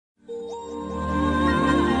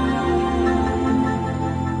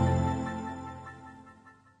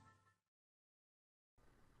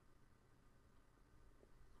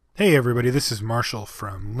Hey everybody, this is Marshall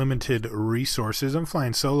from Limited Resources. I'm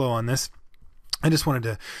flying solo on this. I just wanted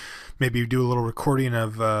to maybe do a little recording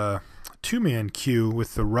of two-man queue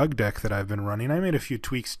with the RUG deck that I've been running. I made a few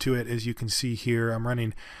tweaks to it. As you can see here, I'm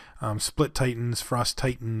running Split Titans, Frost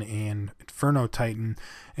Titan, and Inferno Titan,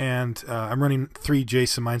 and I'm running 3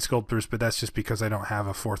 Jason Mind Sculptors, but that's just because I don't have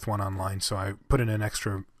a fourth one online, so I put in an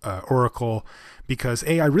extra Oracle because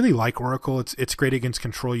I really like Oracle. It's great against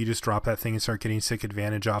control. You just drop that thing and start getting sick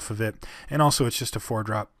advantage off of it, and also it's just a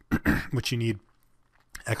 4-drop, which you need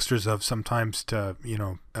extras of sometimes to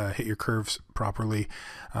hit your curves properly.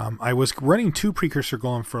 I was running 2 precursor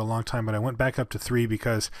golem for a long time, but I went back up to 3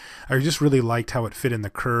 because I just really liked how it fit in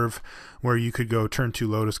the curve, where you could go turn 2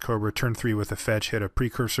 Lotus Cobra, turn 3 with a fetch, hit a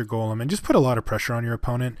precursor golem, and just put a lot of pressure on your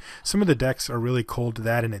opponent. Some of the decks are really cold to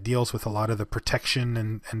that, and it deals with a lot of the protection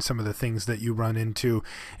and some of the things that you run into,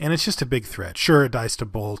 and it's just a big threat. Sure, it dies to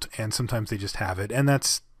bolt, and sometimes they just have it, and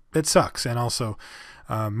it sucks. And also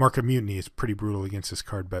Mark of Mutiny is pretty brutal against this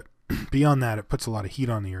card, but beyond that, it puts a lot of heat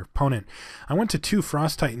on your opponent. I went to 2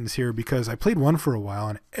 Frost Titans here because I played one for a while,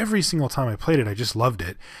 and every single time I played it, I just loved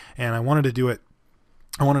it, and I wanted to do it.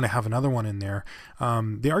 I wanted to have another one in there.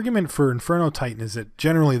 The argument for Inferno Titan is that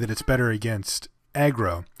generally that it's better against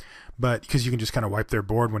aggro, but because you can just kind of wipe their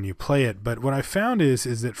board when you play it. But what I found is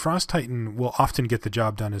that Frost Titan will often get the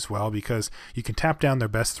job done as well, because you can tap down their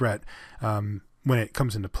best threat when it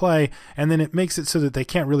comes into play, and then it makes it so that they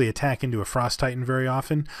can't really attack into a Frost Titan very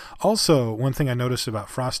often. Also, one thing I noticed about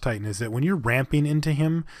Frost Titan is that when you're ramping into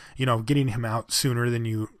him, getting him out sooner than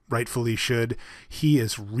you rightfully should, he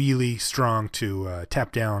is really strong to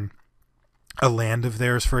tap down a land of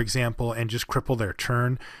theirs, for example, and just cripple their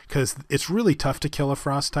turn, because it's really tough to kill a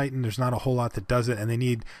Frost Titan. There's not a whole lot that does it, and they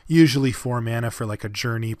need usually 4 mana for like a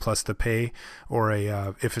journey plus the pay, or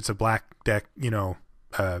if it's a black deck,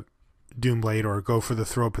 Doomblade or go for the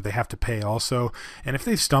throat, but they have to pay also. And if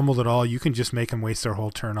they've stumbled at all, you can just make them waste their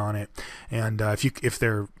whole turn on it. And if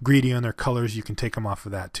they're greedy on their colors, you can take them off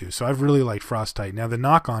of that too. So I've really liked Frost Titan. Now the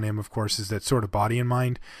knock on him, of course, is that Sword of Body and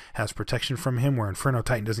Mind has protection from him, where Inferno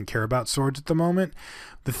Titan doesn't care about swords at the moment.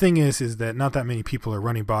 The thing is that not that many people are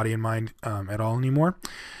running Body and Mind at all anymore.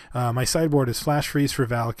 My sideboard is Flash Freeze for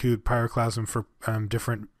Valakut, Pyroclasm for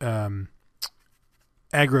different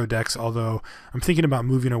aggro decks, although I'm thinking about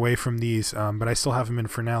moving away from these, but I still have them in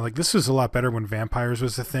for now. Like, this was a lot better when Vampires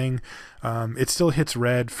was a thing. It still hits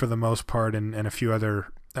red for the most part, and a few other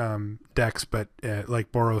decks, but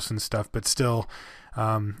like Boros and stuff, but still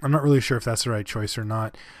I'm not really sure if that's the right choice or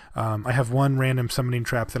not. I have one random summoning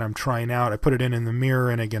trap that I'm trying out. I put it in the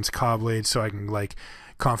mirror and against Cobblade, so I can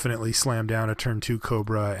confidently slam down a turn 2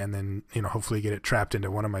 Cobra, and then hopefully get it trapped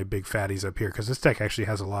into one of my big fatties up here, because this deck actually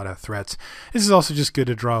has a lot of threats. This is also just good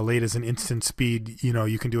to draw late as an instant speed.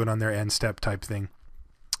 You can do it on their end step type thing.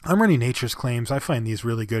 I'm running Nature's Claims. I find these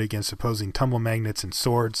really good against opposing Tumble Magnets and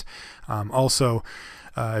Swords. Also,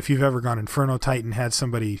 if you've ever gone Inferno Titan, had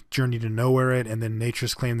somebody Journey to Nowhere it, and then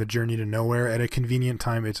Nature's Claim the Journey to Nowhere at a convenient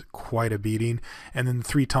time, it's quite a beating. And then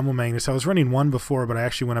 3 Tumble Magnets. I was running 1 before, but I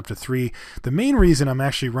actually went up to 3. The main reason I'm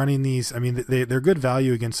actually running these, I mean, they're good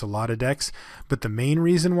value against a lot of decks, but the main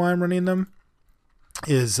reason why I'm running them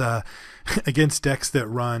is against decks that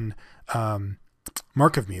run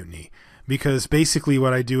Mark of Mutiny. Because basically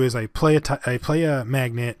what I do is I play a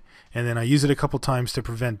magnet, and then I use it a couple times to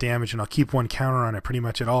prevent damage, and I'll keep 1 counter on it pretty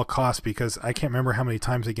much at all costs, because I can't remember how many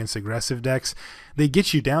times against aggressive decks they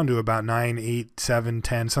get you down to about 9, 8, 7,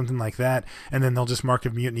 10, something like that, and then they'll just Mark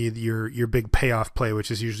of Mutiny your big payoff play,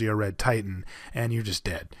 which is usually a red Titan, and you're just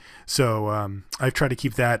dead. So I've tried to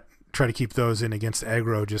keep those in against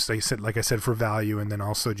aggro, just like I said, for value, and then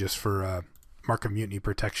also just for Mark of Mutiny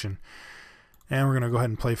protection. And we're going to go ahead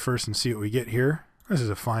and play first and see what we get here. This is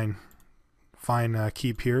a fine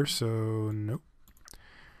keep here, so nope.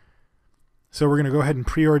 So we're going to go ahead and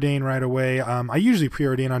preordain right away. I usually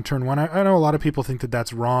preordain on turn 1. I know a lot of people think that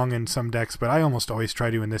that's wrong in some decks, but I almost always try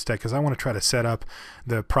to in this deck, because I want to try to set up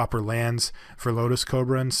the proper lands for Lotus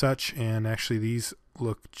Cobra and such, and actually these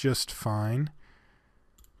look just fine.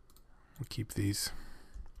 We'll keep these.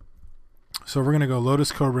 So we're going to go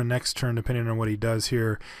Lotus Cobra next turn, depending on what he does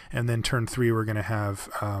here, and then turn 3 we're going to have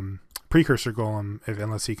Precursor Golem,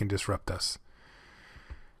 unless he can disrupt us.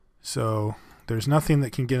 So there's nothing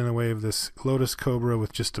that can get in the way of this Lotus Cobra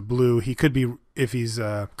with just a blue. He could be, if he's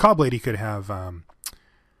Cobblade, he could have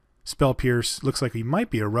Spell Pierce. Looks like he might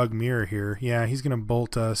be a Rug Mirror here. Yeah, he's going to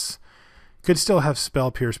bolt us. Could still have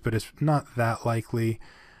Spell Pierce, but it's not that likely.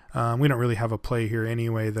 We don't really have a play here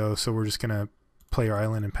anyway, though, so we're just going to play our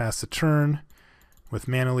island and pass the turn with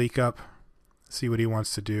Mana Leak up. See what he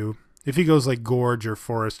wants to do. If he goes like Gorge or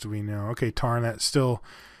Forest, we know. Okay, Tarn, that still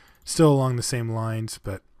Still along the same lines,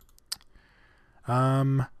 but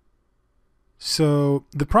so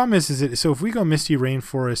the problem is that so if we go Misty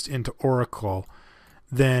Rainforest into Oracle,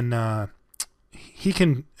 then he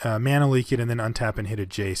can mana leak it and then untap and hit a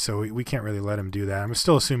Jace. So we can't really let him do that. I'm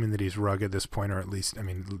still assuming that he's RUG at this point, or at least I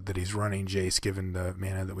mean that he's running Jace given the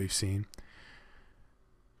mana that we've seen.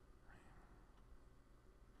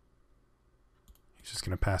 He's just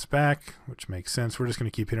going to pass back, which makes sense. We're just going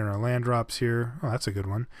to keep hitting our land drops here. Oh, that's a good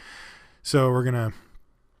one. So we're going to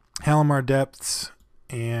Halimar Depths,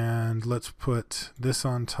 and let's put this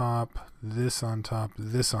on top, this on top,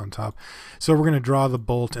 this on top. So we're going to draw the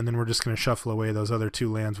Bolt, and then we're just going to shuffle away those other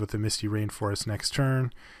 2 lands with the Misty Rainforest next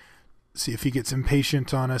turn. See if he gets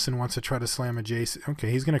impatient on us and wants to try to slam a Jace.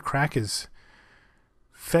 Okay, he's going to crack his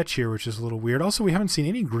fetch here, which is a little weird. Also, we haven't seen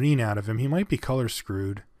any green out of him. He might be color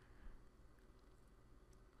screwed.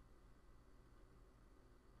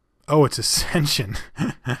 Oh, it's Ascension.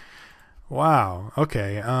 Wow.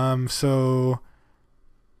 Okay. So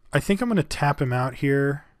I think I'm going to tap him out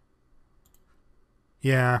here.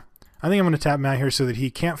 Yeah. I think I'm going to tap him out here so that he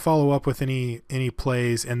can't follow up with any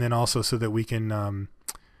plays, and then also so that we can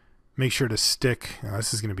make sure to stick. Oh,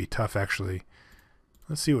 this is going to be tough, actually.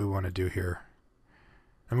 Let's see what we want to do here.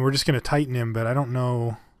 I mean, we're just going to tighten him, but I don't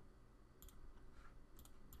know.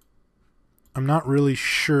 I'm not really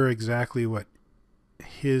sure exactly what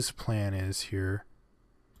his plan is here.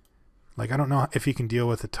 Like, I don't know if he can deal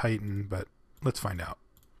with a Titan, but let's find out.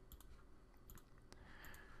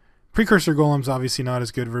 Precursor Golem's obviously not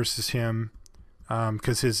as good versus him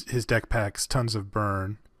because his deck packs tons of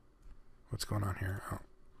burn. What's going on here? Oh,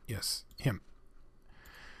 yes, him.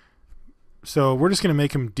 So we're just going to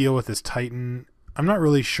make him deal with this Titan. I'm not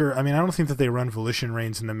really sure. I mean, I don't think that they run Volition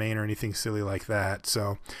Reigns in the main or anything silly like that.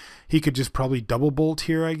 So he could just probably double bolt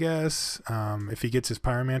here, I guess, if he gets his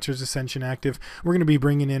Pyromancer's Ascension active. We're going to be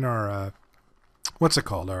bringing in our, what's it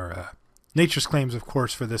called? Our Nature's Claims, of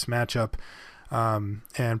course, for this matchup.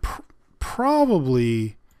 And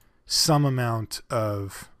probably some amount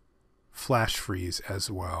of Flash Freeze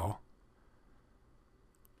as well.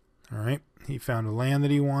 All right. He found a land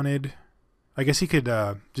that he wanted. I guess he could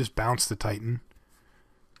just bounce the Titan.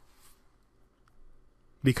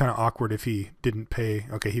 Be kind of awkward if he didn't pay.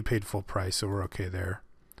 Okay, he paid full price, so we're okay there.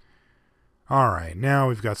 All right, now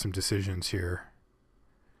we've got some decisions here.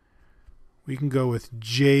 We can go with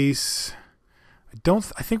Jace.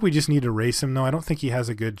 I think we just need to race him, though. I don't think he has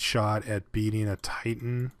a good shot at beating a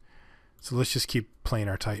Titan. So let's just keep playing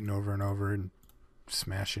our Titan over and over and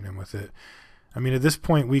smashing him with it. I mean, at this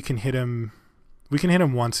point, we can hit him. We can hit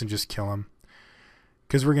him once and just kill him.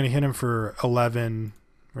 Because we're going to hit him for 11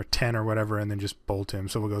 or 10 or whatever and then just bolt him.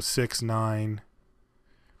 So we'll go 6, 9,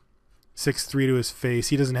 6, 3 to his face.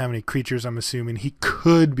 He doesn't have any creatures, I'm assuming. He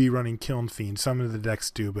could be running Kiln Fiend. Some of the decks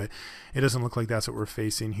do, but it doesn't look like that's what we're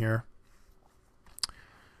facing here.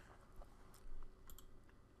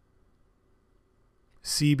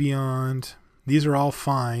 Sea Beyond. These are all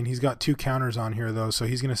fine. He's got 2 counters on here, though, so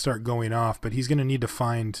he's going to start going off, but he's going to need to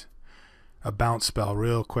find a bounce spell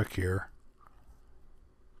real quick here.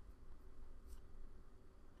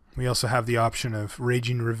 We also have the option of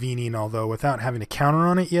Raging Ravining, although without having a counter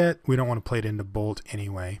on it yet, we don't want to play it into Bolt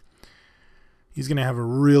anyway. He's going to have a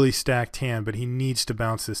really stacked hand, but he needs to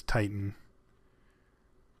bounce this Titan.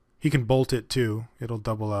 He can Bolt it too. It'll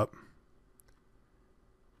double up.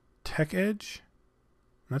 Tech Edge?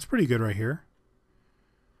 That's pretty good right here.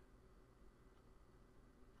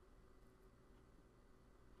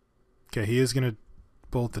 Okay, he is going to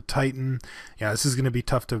Bolt the Titan. Yeah, this is going to be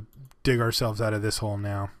tough to dig ourselves out of this hole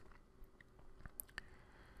now.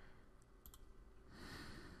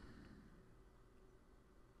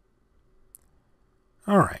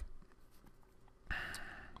 All right.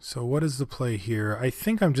 So what is the play here? I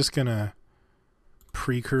think I'm just going to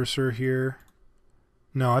Precursor here.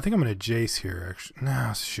 No, I think I'm going to Jace here, actually.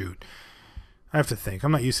 No, shoot. I have to think.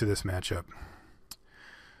 I'm not used to this matchup.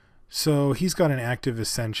 So he's got an active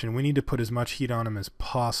Ascension. We need to put as much heat on him as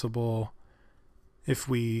possible. If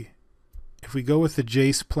we go with the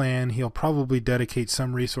Jace plan, he'll probably dedicate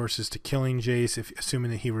some resources to killing Jace,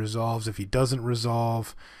 assuming that he resolves. If he doesn't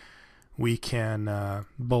resolve, we can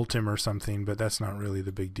bolt him or something, but that's not really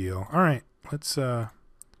the big deal. All right, let's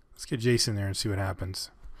get Jace in there and see what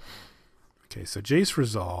happens. Okay, so Jace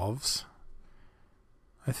resolves.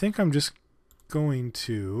 I think I'm just going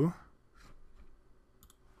to...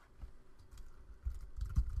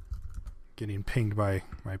 Getting pinged by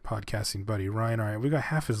my podcasting buddy Ryan. All right, we got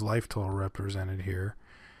half his life total represented here.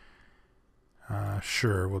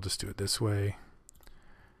 Sure, we'll just do it this way.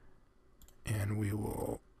 And we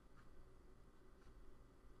will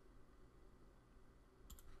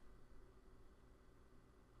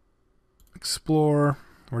Explore.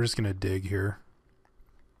 We're just going to dig here.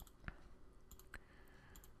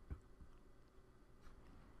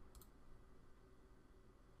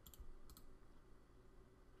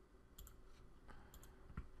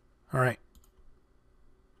 All right.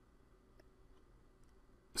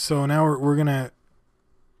 So now we're going to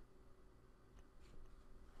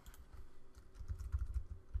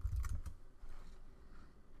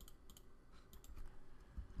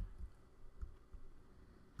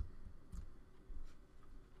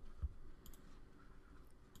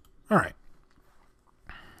all right.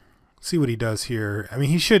 See what he does here. I mean,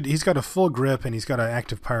 he's got a full grip and he's got an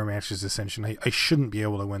active Pyromancer's Ascension. I shouldn't be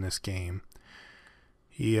able to win this game.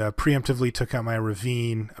 He preemptively took out my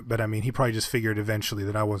Ravine, but I mean, he probably just figured eventually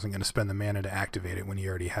that I wasn't going to spend the mana to activate it when he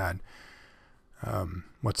already had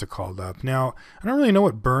what's it called up. Now, I don't really know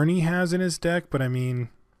what burn he has in his deck, but I mean,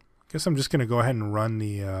 I guess I'm just going to go ahead and run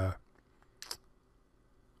the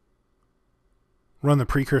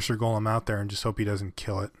Precursor Golem out there and just hope he doesn't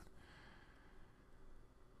kill it.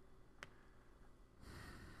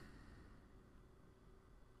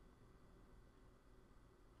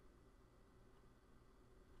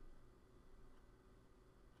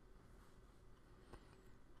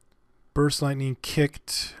 Burst Lightning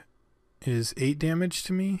kicked is 8 damage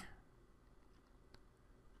to me.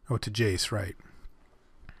 Oh, to Jace, right.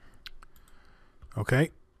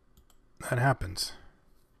 Okay. That happens.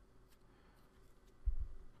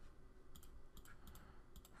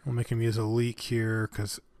 We'll make him use a leak here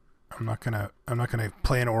because I'm not gonna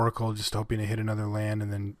play an Oracle just hoping to hit another land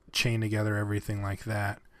and then chain together everything like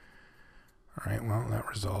that. Alright, well, that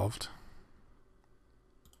resolved.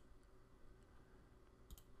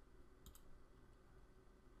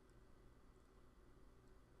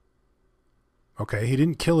 Okay, he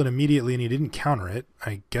didn't kill it immediately and he didn't counter it.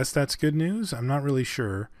 I guess that's good news. I'm not really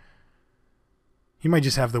sure. He might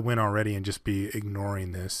just have the win already and just be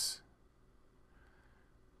ignoring this.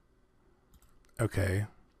 Okay.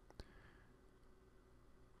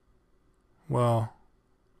 Well,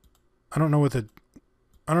 I don't know what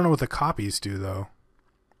the copies do though.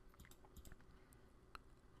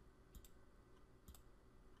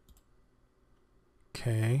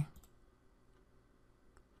 Okay.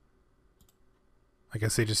 I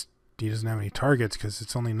guess he doesn't have any targets because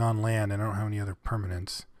it's only non-land and I don't have any other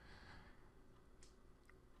permanents.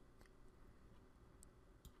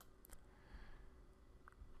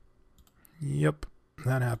 Yep,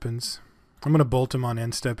 that happens. I'm going to bolt him on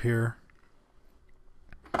end step here.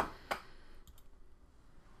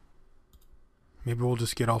 Maybe we'll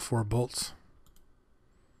just get all 4 bolts.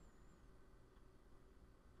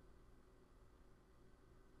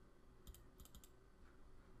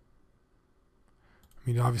 I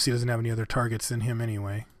mean, obviously he doesn't have any other targets than him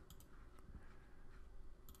anyway.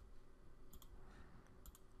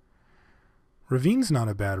 Ravine's not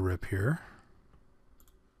a bad rip here.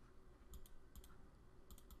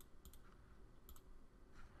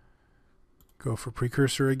 Go for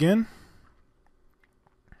Precursor again.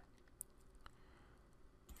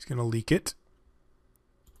 He's going to leak it.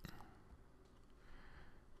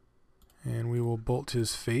 And we will bolt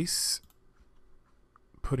his face,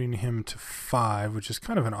 putting him to 5, which is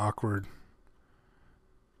kind of an awkward.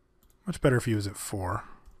 Much better if he was at 4.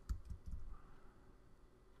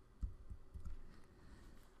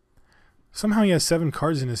 Somehow he has 7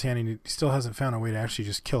 cards in his hand and he still hasn't found a way to actually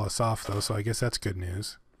just kill us off though, so I guess that's good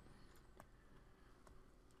news.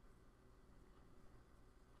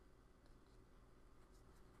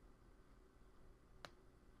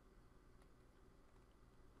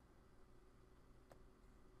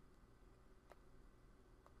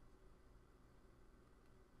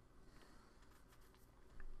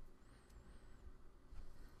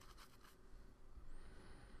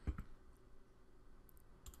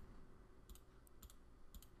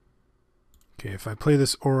 Okay, if I play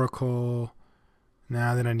this Oracle,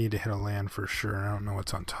 now then I need to hit a land for sure. I don't know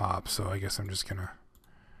what's on top, so I guess I'm just going to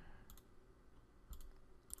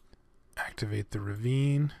activate the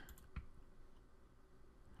Ravine.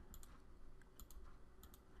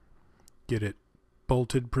 Get it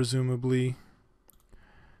bolted, presumably,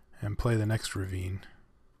 and play the next Ravine.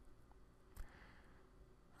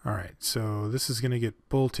 Alright, so this is going to get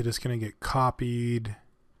bolted, it's going to get copied.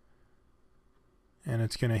 And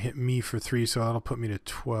it's going to hit me for 3, so that'll put me to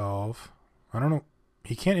 12. I don't know.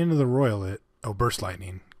 He can't into the Royal it. Oh, Burst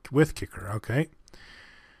Lightning with Kicker. Okay.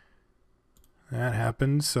 That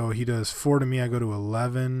happens. So he does 4 to me. I go to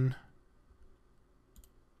 11.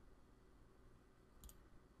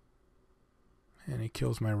 And he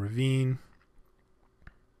kills my Ravine.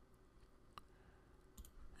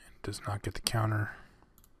 And does not get the counter.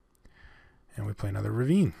 And we play another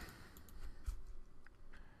Ravine.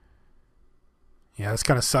 Yeah, this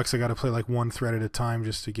kind of sucks. I got to play like one threat at a time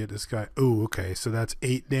just to get this guy. Oh, okay. So that's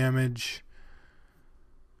 8 damage.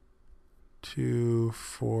 2,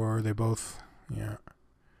 4. They both, yeah.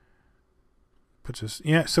 Puts us,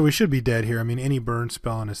 yeah, so we should be dead here. I mean, any burn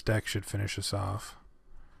spell in his deck should finish us off.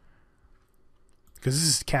 Because this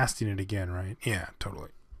is casting it again, right? Yeah, totally.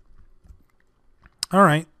 All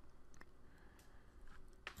right.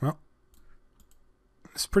 Well,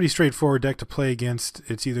 it's a pretty straightforward deck to play against.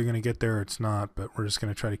 It's either going to get there or it's not, but we're just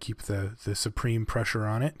going to try to keep the supreme pressure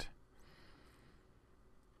on it.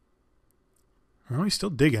 Oh, he's still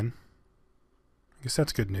digging. I guess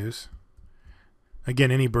that's good news.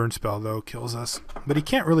 Again, any burn spell, though, kills us. But he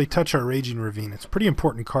can't really touch our Raging Ravine. It's a pretty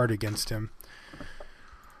important card against him.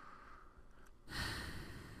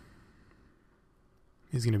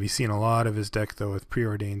 He's going to be seeing a lot of his deck, though, with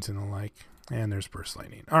Preordains and the like. And there's Burst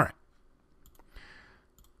Lightning. All right.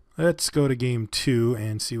 Let's go to game 2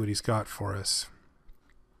 and see what he's got for us.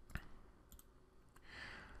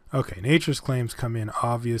 Okay, Nature's Claims come in,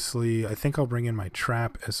 obviously. I think I'll bring in my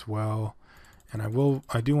Trap as well. And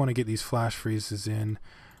I do want to get these Flash Freezes in.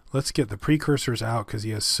 Let's get the Precursors out because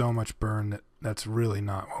he has so much burn that's really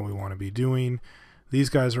not what we want to be doing. These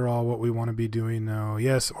guys are all what we want to be doing, though.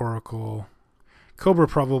 Yes, Oracle. Cobra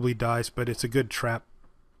probably dies, but it's a good trap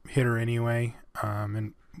hitter anyway.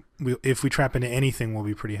 And if we trap into anything, we'll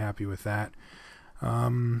be pretty happy with that.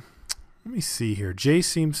 Let me see here. J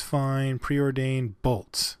seems fine. Preordained.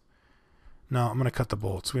 Bolts. No, I'm going to cut the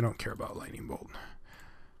bolts. We don't care about Lightning Bolt.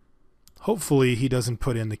 Hopefully he doesn't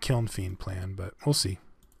put in the Kiln Fiend plan, but we'll see.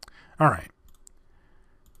 All right.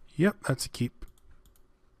 Yep, that's a keep.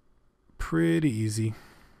 Pretty easy.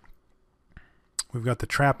 We've got the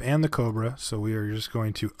Trap and the Cobra, so we are just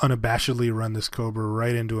going to unabashedly run this Cobra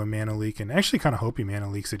right into a Mana Leak, and actually kind of hope he Mana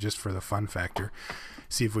Leaks it just for the fun factor.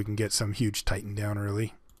 See if we can get some huge Titan down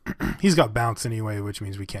early. He's got bounce anyway, which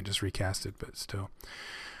means we can't just recast it, but still.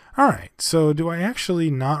 All right, so do I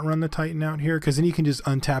actually not run the Titan out here? Because then he can just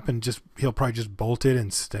untap and he'll probably just bolt it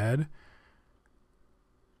instead.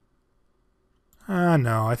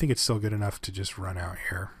 No, I think it's still good enough to just run out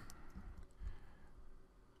here.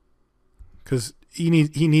 Because he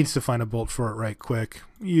needs to find a bolt for it right quick.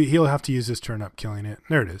 He'll have to use this turn up killing it.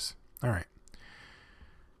 There it is. All right.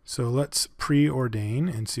 So let's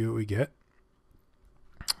preordain and see what we get.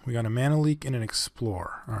 We got a Mana Leak and an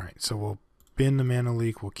Explore. All right, so we'll bin the Mana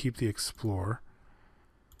Leak. We'll keep the Explore.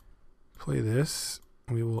 Play this.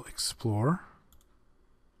 We will Explore.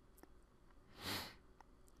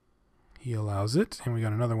 He allows it, and we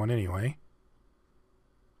got another one anyway.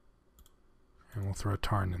 And we'll throw a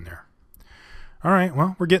Tarn in there. All right,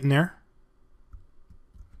 well, we're getting there.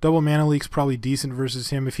 Double Mana Leak's probably decent versus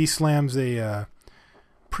him. If he slams a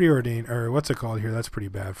Preordain, or what's it called here, that's pretty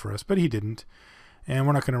bad for us, but he didn't. And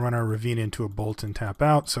we're not going to run our Ravine into a Bolt and tap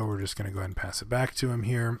out, so we're just going to go ahead and pass it back to him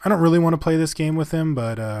here. I don't really want to play this game with him,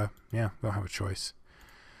 but yeah, we'll have a choice.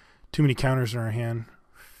 Too many counters in our hand.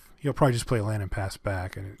 He'll probably just play land and pass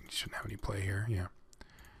back, and he shouldn't have any play here, yeah.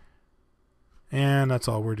 And that's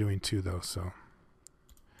all we're doing too, though, so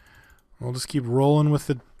we'll just keep rolling with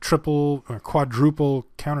the triple or quadruple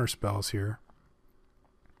counter spells here.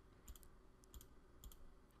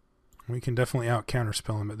 We can definitely out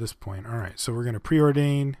counterspell him at this point. All right, so we're going to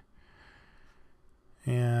preordain,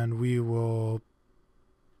 and we will.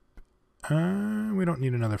 We don't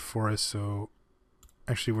need another forest, so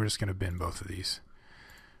actually we're just going to bin both of these.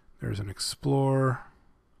 There's an explore.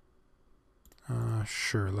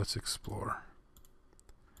 Sure, let's explore.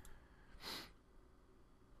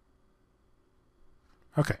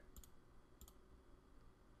 Okay.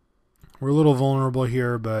 We're a little vulnerable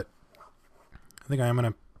here, but I think I'm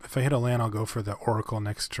going to, if I hit a land, I'll go for the Oracle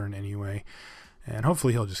next turn anyway. And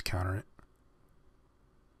hopefully he'll just counter it.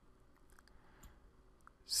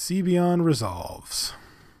 Sebion resolves.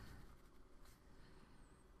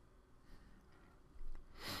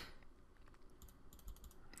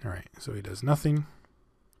 Alright, so he does nothing.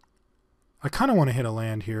 I kind of want to hit a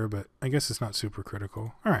land here, but I guess it's not super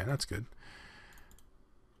critical. Alright, that's good.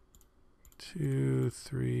 2,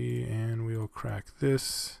 3, and we will crack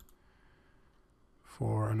this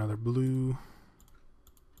for another blue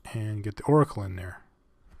and get the Oracle in there.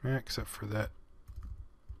 Yeah, except for that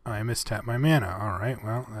I mistapped my mana. Alright,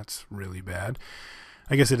 well, that's really bad.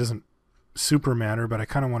 I guess it doesn't super matter, but I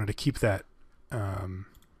kind of wanted to keep that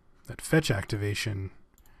that fetch activation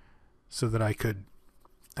so that I could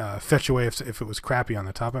fetch away if it was crappy on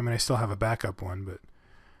the top. I mean, I still have a backup one, but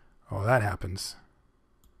oh, that happens.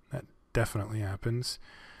 That definitely happens.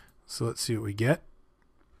 So let's see what we get.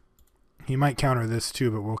 He might counter this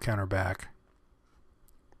too, but we'll counter back.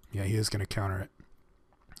 Yeah, he is going to counter it.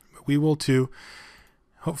 But we will too.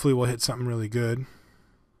 Hopefully we'll hit something really good.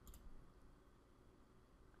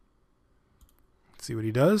 Let's see what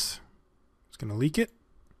he does. He's going to leak it.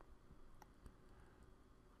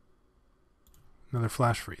 Another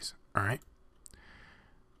flash freeze. All right.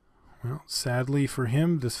 Well, sadly for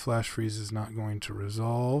him, this flash freeze is not going to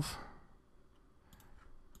resolve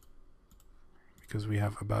because we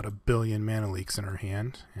have about 1 billion mana leaks in our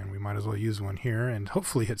hand, and we might as well use one here and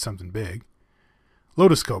hopefully hit something big.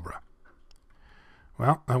 Lotus Cobra.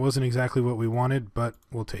 Well, that wasn't exactly what we wanted, but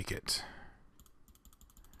we'll take it.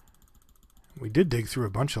 We did dig through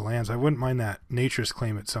a bunch of lands. I wouldn't mind that Nature's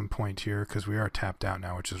Claim at some point here because we are tapped out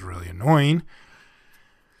now, which is really annoying.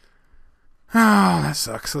 Oh, that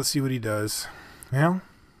sucks. Let's see what he does. Well,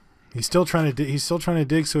 he's still trying to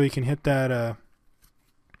dig so he can hit that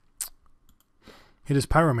hit his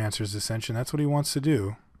Pyromancer's Ascension. That's what he wants to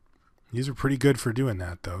do. These are pretty good for doing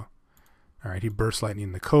that, though. All right, he Burst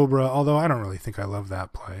Lightning the Cobra, although I don't really think I love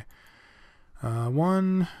that play.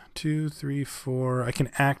 1, 2, 3, 4. I can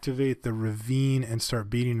activate the Ravine and start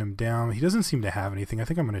beating him down. He doesn't seem to have anything. I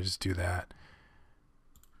think I'm going to just do that.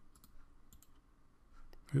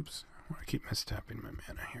 Oops. I keep mistapping my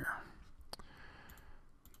mana here.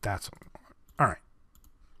 That's what we want. All right.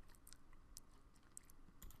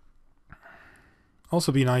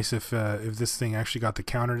 Also be nice if this thing actually got the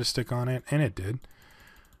counter to stick on it, and it did.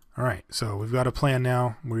 All right, so we've got a plan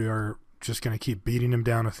now. We are just going to keep beating him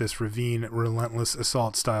down with this Ravine Relentless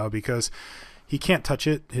Assault style because he can't touch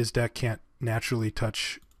it. His deck can't naturally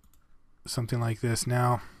touch something like this.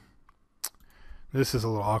 Now, this is a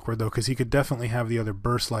little awkward, though, because he could definitely have the other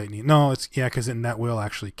Burst Lightning. No, it's, yeah, because then that will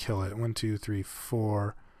actually kill it. 1, 2, 3,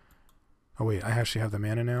 4. Oh, wait, I actually have the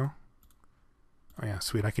mana now? Oh, yeah,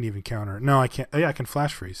 sweet. I can even counter. No, I can't. Oh, yeah, I can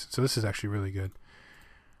Flash Freeze. So this is actually really good.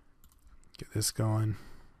 Get this going.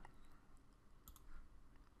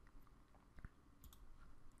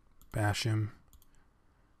 Bash him.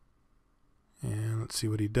 And let's see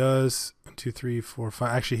what he does. 1, 2, 3, 4, 5.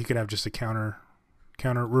 Actually, he could have just a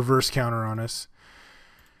reverse counter on us.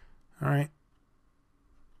 All right.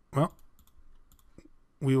 Well,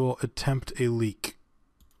 we will attempt a leak.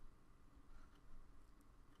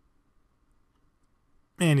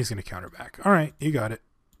 And he's going to counter back. All right, you got it.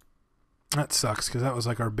 That sucks because that was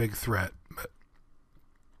like our big threat. But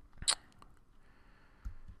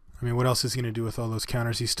I mean, what else is he going to do with all those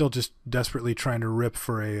counters? He's still just desperately trying to rip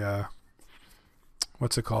for a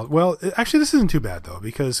what's it called? Well, actually, this isn't too bad though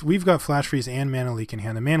because we've got Flash Freeze and Mana Leak in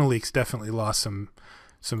hand. The Mana Leak's definitely lost some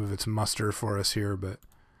of its muster for us here, but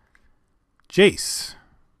Jace.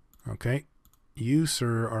 Okay, you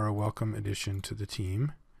sir are a welcome addition to the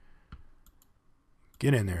team.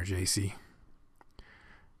 Get in there, JC.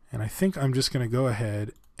 And I think I'm just going to go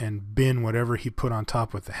ahead and bin whatever he put on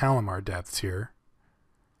top with the Halimar Depths here.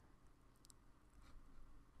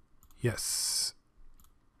 Yes.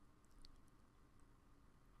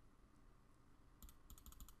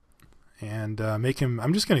 And make him, I think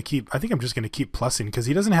I'm just going to keep plussing because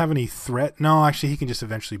he doesn't have any threat. No, actually he can just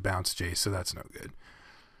eventually bounce Jace, so that's no good.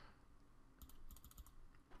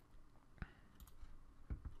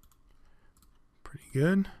 Pretty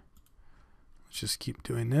good. Let's just keep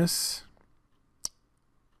doing this.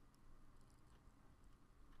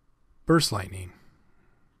 Burst Lightning.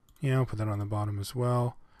 Yeah, I'll put that on the bottom as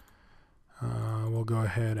well. We'll go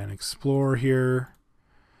ahead and explore here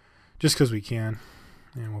just because we can.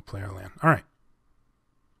 And we'll play our land. All right.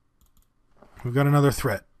 We've got another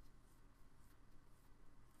threat.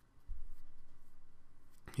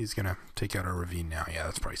 He's going to take out our Ravine now. Yeah,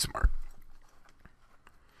 that's probably smart.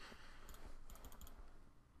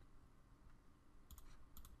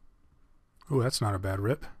 Oh, that's not a bad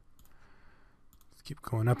rip. Let's keep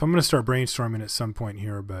going up. I'm going to start brainstorming at some point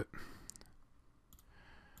here, but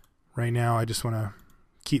right now I just want to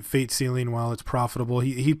keep Fate Sealing while it's profitable.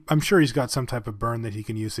 I'm sure he's got some type of burn that he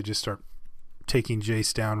can use to just start taking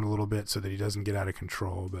Jace down a little bit so that he doesn't get out of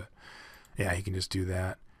control. But yeah, he can just do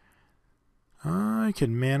that. I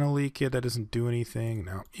can Mana Leak it. That doesn't do anything.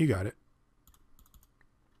 No, you got it.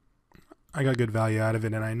 I got good value out of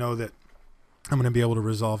it, and I know that I'm going to be able to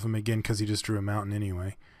resolve him again because he just drew a mountain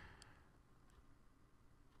anyway.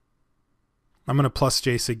 I'm going to plus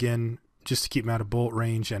Jace again just to keep him out of bolt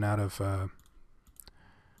range and out of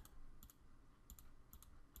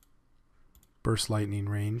Burst Lightning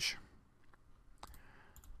range.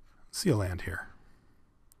 Let's see a land here.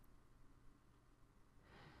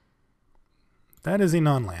 That is a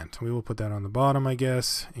non-land. We will put that on the bottom, I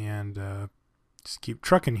guess, and just keep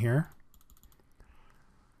trucking here.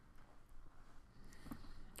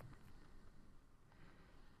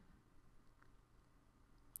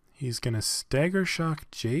 He's going to Stagger Shock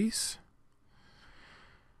Jace.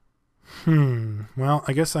 Well,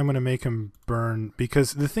 I guess I'm going to make him burn,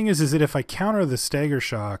 because the thing is that if I counter the stagger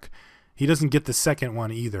shock, he doesn't get the second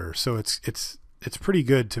one either. So it's pretty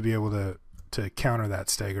good to be able to counter that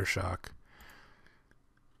stagger shock.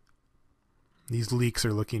 These leaks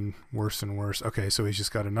are looking worse and worse. Okay, so he's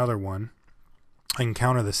just got another one. I can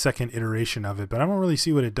counter the second iteration of it, but I don't really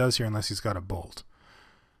see what it does here unless he's got a bolt.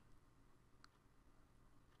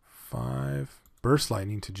 5. Burst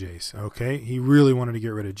lightning to Jace. Okay, he really wanted to get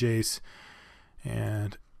rid of Jace.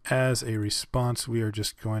 And as a response, we are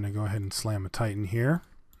just going to go ahead and slam a Titan here.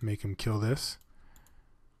 Make him kill this.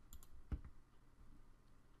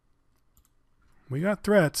 We got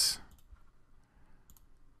threats.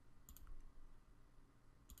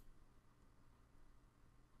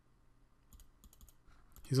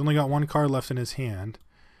 He's only got one card left in his hand.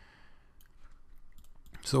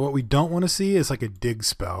 So what we don't want to see is like a dig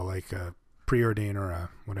spell, like a preordain or a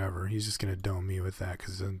whatever. He's just going to dome me with that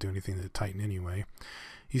because it doesn't do anything to the Titan anyway.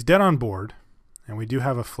 He's dead on board, and we do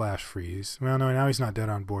have a flash freeze. Well, no, now he's not dead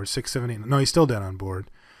on board. 6, 7, 8. No, he's still dead on board.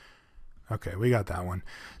 Okay, we got that one.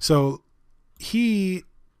 So it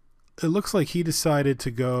looks like he decided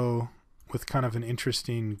to go with kind of an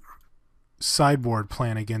interesting sideboard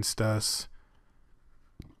plan against us.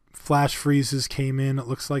 Flash freezes came in. It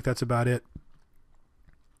looks like that's about it.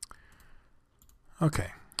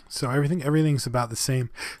 Okay. So everything's about the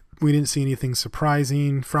same. We didn't see anything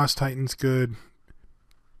surprising. Frost Titan's good.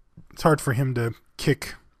 It's hard for him to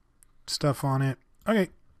kick stuff on it. Okay,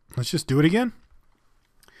 let's just do it again.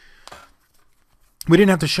 We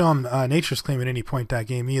didn't have to show him Nature's Claim at any point that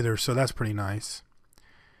game either, so that's pretty nice.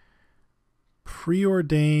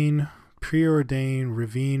 Preordain,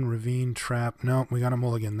 Ravine, Trap. No, we got to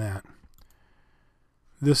mulligan that.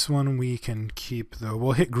 This one we can keep, though.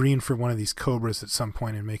 We'll hit green for one of these Cobras at some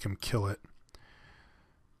point and make him kill it.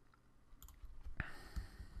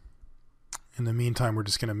 In the meantime, we're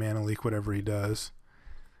just going to mana leak whatever he does.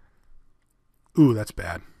 Ooh, that's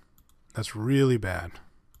bad. That's really bad.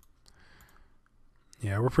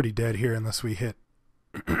 Yeah, we're pretty dead here unless we hit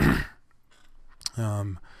I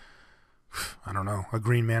don't know, a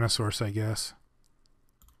green mana source, I guess.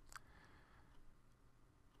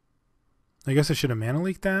 I guess I should have mana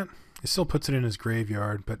leaked that. It still puts it in his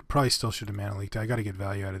graveyard, but probably still should have mana leaked it. I got to get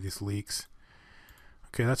value out of these leaks.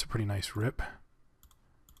 Okay, that's a pretty nice rip.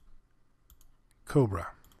 Cobra.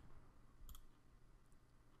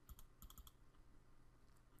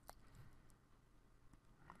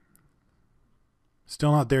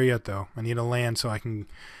 Still not there yet, though. I need a land so I can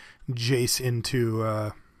Jace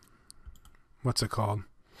into what's it called?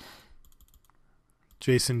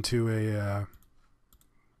 Jace into a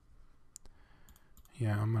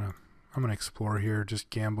yeah, I'm gonna explore here, just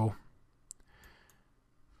gamble.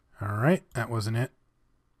 Alright, that wasn't it.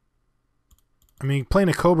 I mean, playing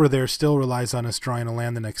a Cobra there still relies on us drawing a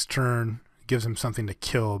land the next turn. It gives him something to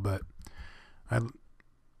kill, but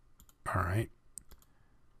alright.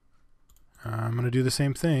 I'm going to do the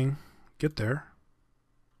same thing. Get there.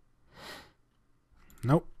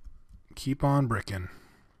 Nope. Keep on bricking.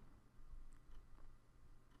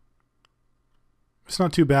 It's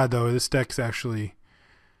not too bad, though. This deck's actually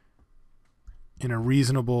in a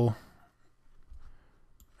reasonable...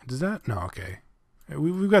 Does that? No, okay.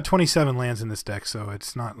 We've got 27 lands in this deck, so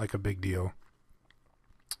it's not like a big deal.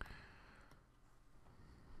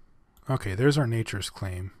 Okay, there's our Nature's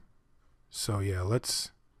Claim. So, yeah, let's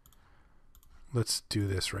do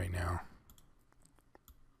this right now.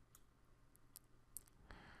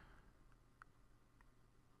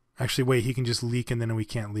 Actually, wait, he can just leak and then we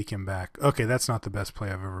can't leak him back. Okay, that's not the best play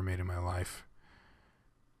I've ever made in my life.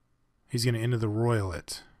 He's going to into the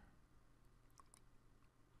Roilet.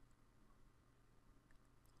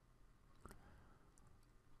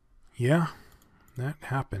 Yeah, that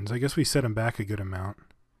happens. I guess we set him back a good amount.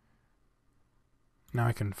 Now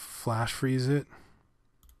I can flash freeze it.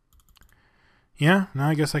 Yeah, now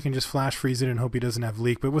I guess I can just flash freeze it and hope he doesn't have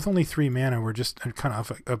leak. But with only 3 mana, we're just kind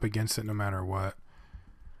of up against it no matter what.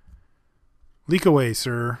 Leak away,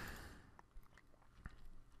 sir.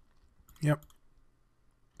 Yep.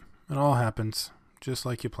 It all happens, just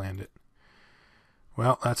like you planned it.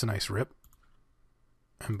 Well, that's a nice rip.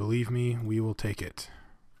 And believe me, we will take it.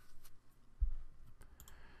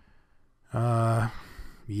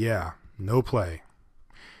 Yeah, no play.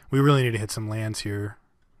 We really need to hit some lands here.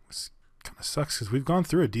 This kind of sucks because we've gone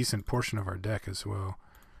through a decent portion of our deck as well.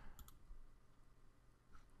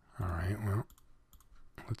 Alright, well,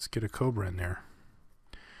 let's get a Cobra in there.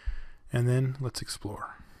 And then let's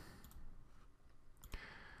explore.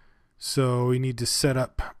 So we need to set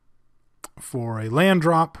up for a land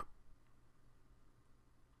drop.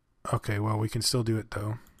 Okay, well, we can still do it,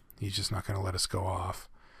 though. He's just not going to let us go off.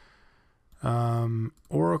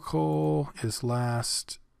 Oracle is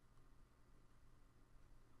last.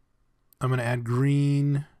 I'm going to add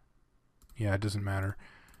green. Yeah, it doesn't matter.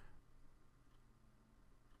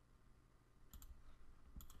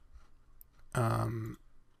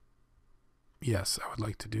 Yes, I would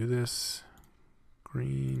like to do this.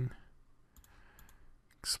 Green.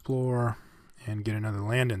 Explore. And get another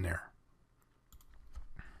land in there.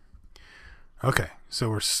 Okay,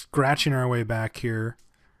 so we're scratching our way back here.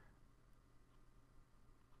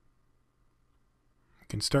 We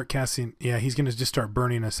can start casting. Yeah, he's going to just start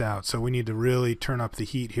burning us out. So we need to really turn up the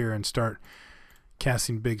heat here and start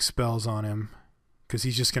casting big spells on him. Because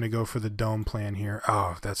he's just going to go for the dome plan here.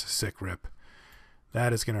 Oh, that's a sick rip.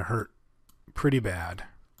 That is going to hurt pretty bad.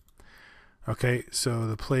 Okay, so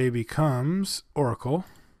the play becomes Oracle.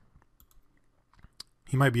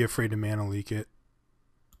 He might be afraid to mana leak it.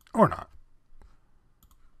 Or not.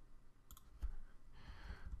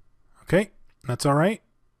 Okay, that's all right.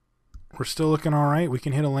 We're still looking all right. We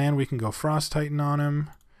can hit a land. We can go Frost Titan on him.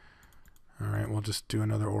 All right, we'll just do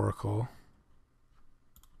another Oracle.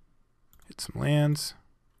 Hit some lands.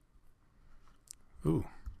 Ooh,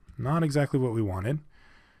 not exactly what we wanted.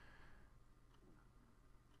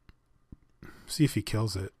 See if he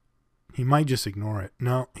kills it. He might just ignore it.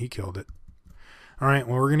 No, he killed it. All right,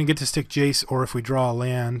 well, we're going to get to stick Jace, or if we draw a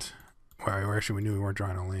land. Well, actually, we knew we weren't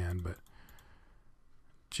drawing a land, but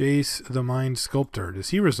Jace the Mind Sculptor. Does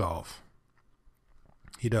he resolve?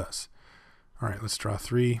 He does. All right, let's draw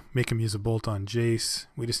 3. Make him use a bolt on Jace.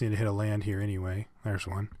 We just need to hit a land here anyway. There's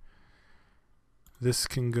one. This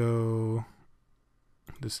can go.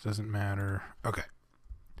 This doesn't matter. Okay.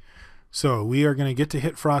 So we are going to get to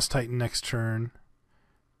hit Frost Titan next turn.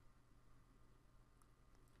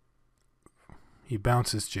 He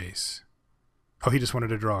bounces Jace. Oh, he just wanted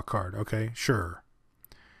to draw a card. Okay, sure.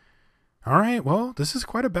 All right, well, this is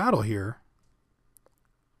quite a battle here.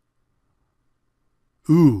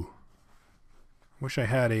 Ooh. Wish I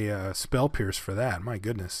had a Spell Pierce for that. My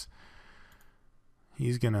goodness.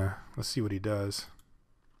 He's going to... Let's see what he does.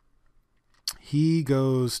 He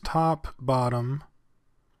goes top, bottom,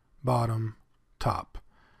 bottom, top.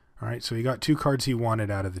 All right, so he got 2 cards he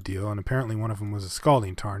wanted out of the deal, and apparently one of them was a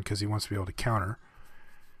Scalding Tarn because he wants to be able to counter.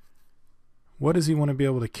 What does he want to be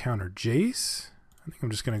able to counter? Jace? I think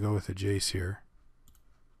I'm just going to go with a Jace here.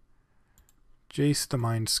 Jace the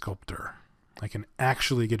Mind Sculptor. I can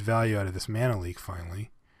actually get value out of this mana leak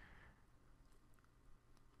finally.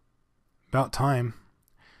 About time.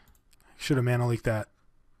 Should have mana leaked that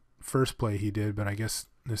first play he did, but I guess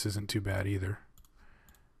this isn't too bad either.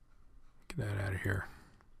 Get that out of here.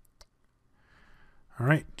 All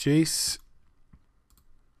right, Jace.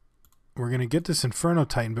 We're going to get this Inferno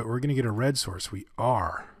Titan, but we're going to get a red source. We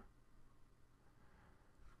are.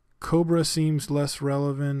 Cobra seems less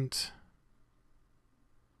relevant.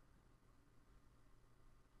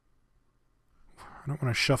 I don't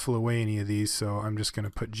want to shuffle away any of these, so I'm just going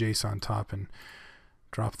to put Jace on top and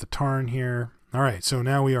drop the Tarn here. All right, so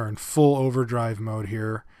now we are in full overdrive mode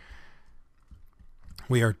here.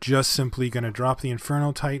 We are just simply going to drop the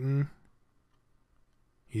Inferno Titan.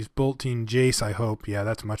 He's bolting Jace, I hope. Yeah,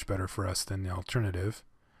 that's much better for us than the alternative.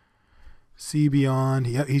 See Beyond.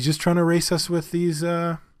 Yeah, he's just trying to race us with these.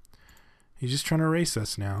 He's just trying to race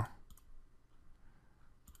us now.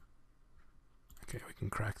 Okay, we can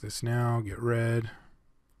crack this now. Get red.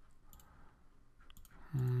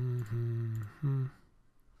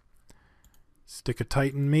 Stick a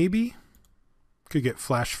Titan, maybe. Could get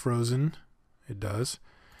Flash Frozen. It does.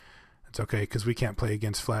 It's okay, because we can't play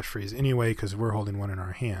against Flash Freeze anyway, because we're holding one in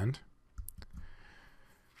our hand.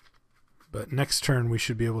 But next turn, we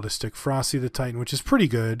should be able to stick Frosty the Titan, which is pretty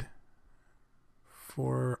good.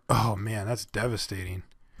 Oh, man, that's devastating.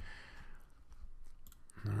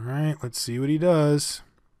 All right, let's see what he does.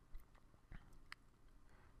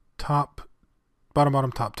 Top, bottom,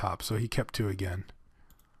 bottom, top, top. So he kept 2 again.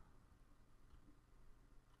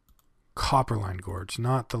 Copperline Gorge,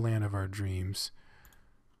 not the land of our dreams.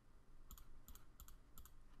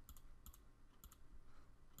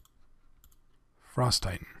 Frost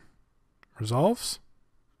Titan. Resolves?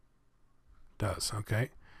 Does, okay.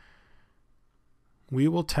 We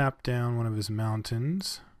will tap down one of his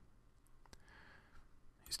mountains.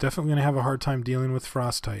 He's definitely going to have a hard time dealing with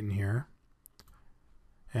Frost Titan here.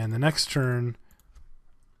 And the next turn,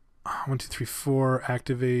 1, 2, 3, 4,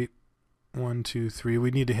 activate. 1, 2, 3.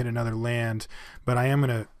 We need to hit another land, but I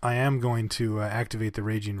am going to activate the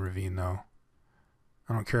Raging Ravine though.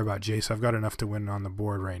 I don't care about Jace. I've got enough to win on the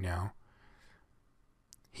board right now.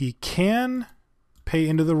 He can pay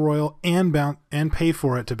into the Royal and pay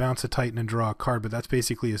for it to bounce a Titan and draw a card, but that's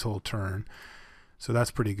basically his whole turn. So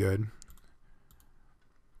that's pretty good.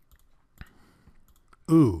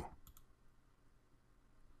 Ooh.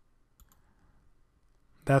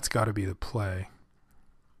 That's got to be the play.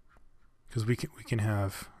 Because we can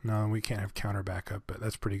have, no, we can't have counter backup, but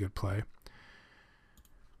that's pretty good play.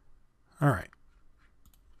 All right.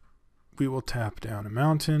 We will tap down a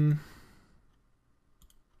mountain.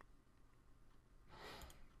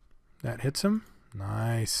 That hits him.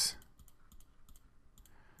 Nice.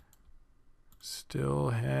 Still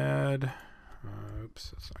had. Oops,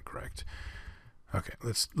 that's not correct. Okay,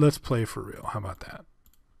 let's play for real. How about that?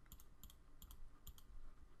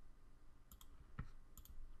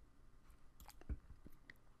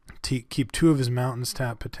 Keep 2 of his mountains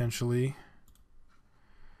tapped potentially.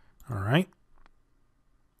 All right.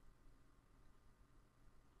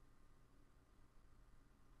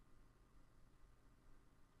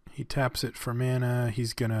 He taps it for mana.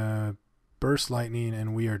 He's going to burst lightning,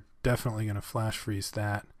 and we are definitely going to flash freeze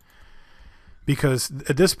that. Because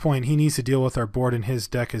at this point, he needs to deal with our board, and his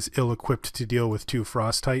deck is ill-equipped to deal with 2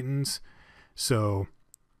 Frost Titans. So,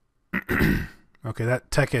 okay,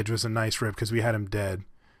 that Tech Edge was a nice rip because we had him dead.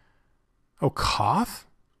 Oh, Koth?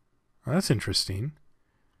 Oh, that's interesting.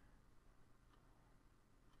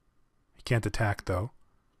 He can't attack, though.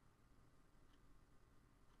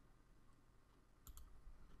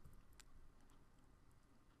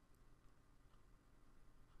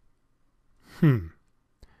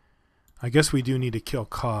 I guess we do need to kill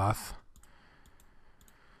Koth.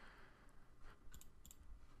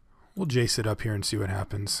 We'll Jace it up here and see what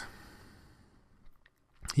happens.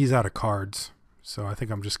 He's out of cards, so I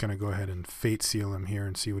think I'm just going to go ahead and Fate Seal him here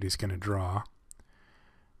and see what he's going to draw.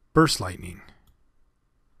 Burst Lightning.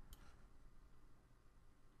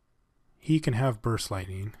 He can have Burst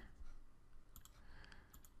Lightning.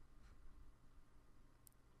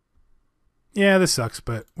 Yeah, this sucks,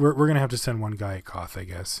 but we're going to have to send one guy at Koth, I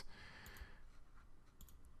guess.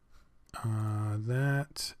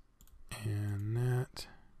 That and that.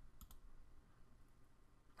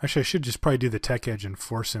 Actually, I should just probably do the Tech Edge and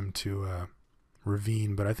force him to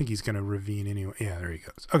Ravine, but I think he's going to Ravine anyway. Yeah, there he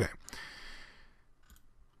goes. Okay.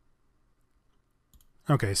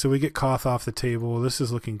 Okay, so we get Koth off the table. This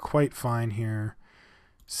is looking quite fine here.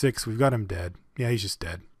 6, we've got him dead. Yeah, he's just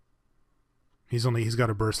dead. He's got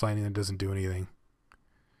a Burst Lightning that doesn't do anything.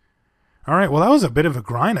 All right, well, that was a bit of a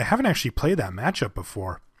grind. I haven't actually played that matchup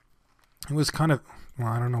before. It was kind of, well,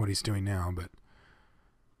 I don't know what he's doing now, but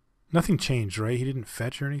nothing changed, right? He didn't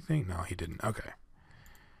fetch or anything? No, he didn't. Okay.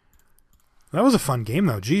 That was a fun game,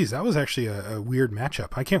 though. Geez, that was actually a weird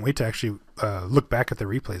matchup. I can't wait to actually look back at the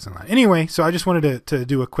replays on that. Anyway, so I just wanted to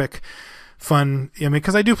do a quick fun, I mean,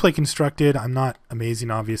 because I do play Constructed. I'm not amazing,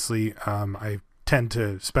 obviously. I tend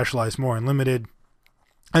to specialize more in Limited.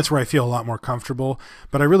 That's where I feel a lot more comfortable,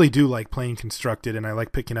 but I really do like playing Constructed, and I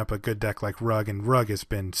like picking up a good deck like RUG, and RUG has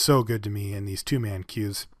been so good to me in these 2-man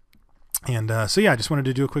queues. And so yeah, I just wanted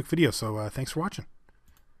to do a quick video, so thanks for watching.